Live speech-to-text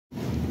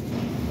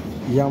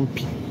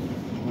Yampi.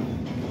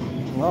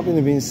 I haven't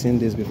even seen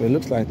this before. It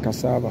looks like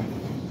cassava.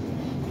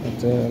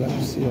 But let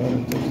me see how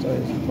the texture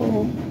is.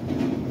 Oh,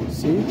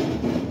 see?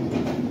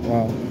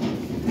 Wow.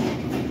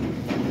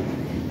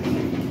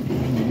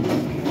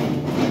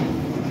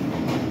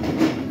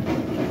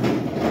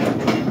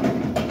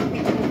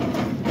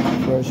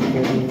 Fresh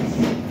produce.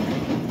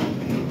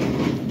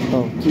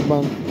 Oh,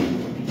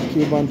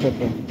 Cuban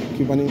pepper.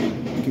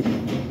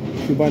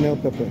 Cubanel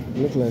pepper.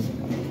 Look like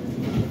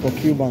for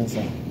Cubans.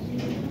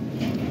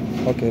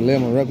 Okay,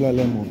 lemon, regular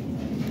lemon.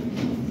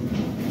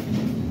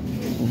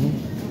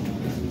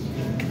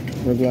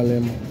 Regular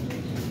lemon.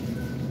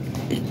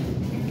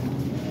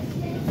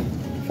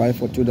 5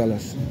 for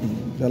 $2.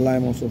 The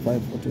lime also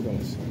 5 for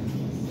 $2.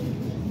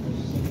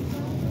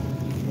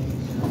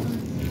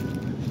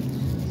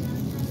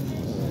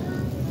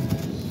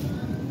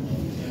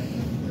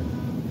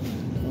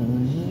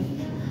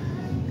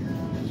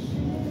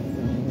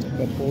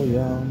 Pepper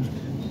yam,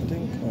 I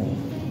think.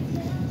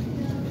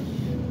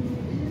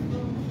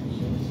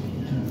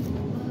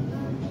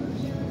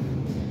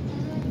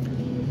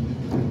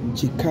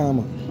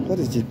 Jicama. What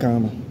is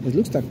jicama? It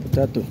looks like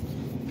potato.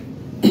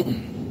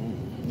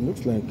 It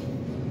looks like.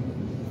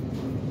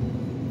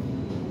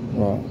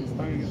 Wow.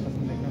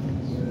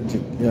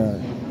 Yeah.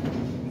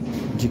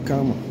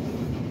 Jicama.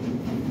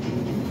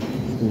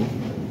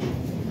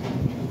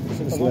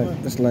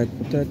 It's like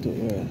potato.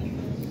 Yeah.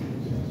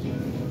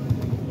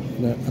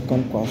 The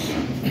concourse.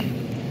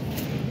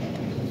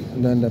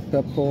 And then the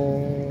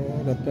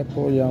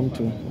pepper yam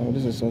too. Oh,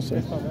 this is also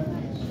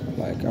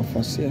like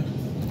afasia.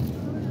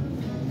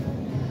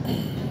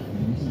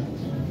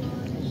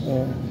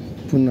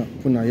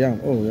 Puna yam.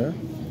 Oh yeah.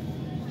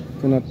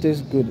 Puna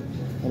tastes good.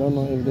 I don't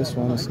know if this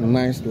one is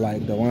nice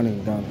like the one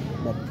in Ghana,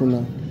 but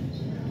puna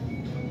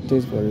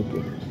tastes very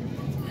good.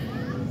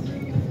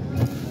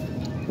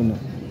 Puna.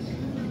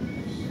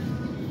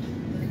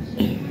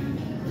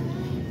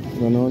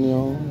 An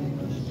onion,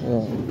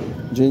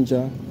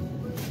 ginger,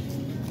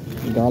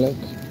 garlic.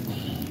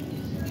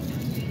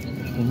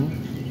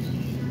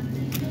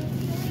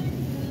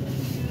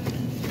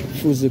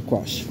 Fuzi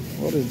quash.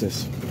 What is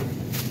this?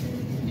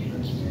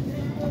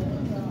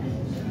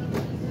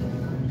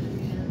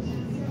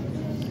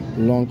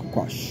 Long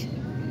quash.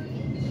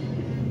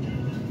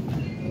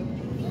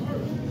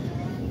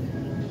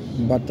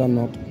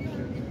 Butternut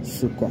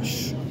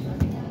squash.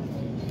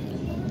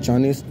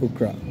 Chinese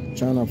okra.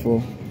 China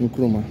for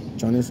Nkrumah.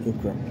 Chinese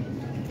okra.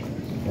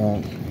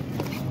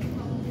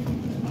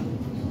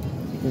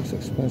 Looks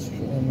expensive.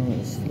 I don't know.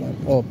 It's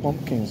like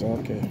pumpkins.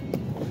 Okay. I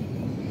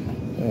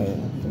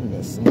think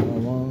that's another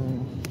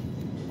one.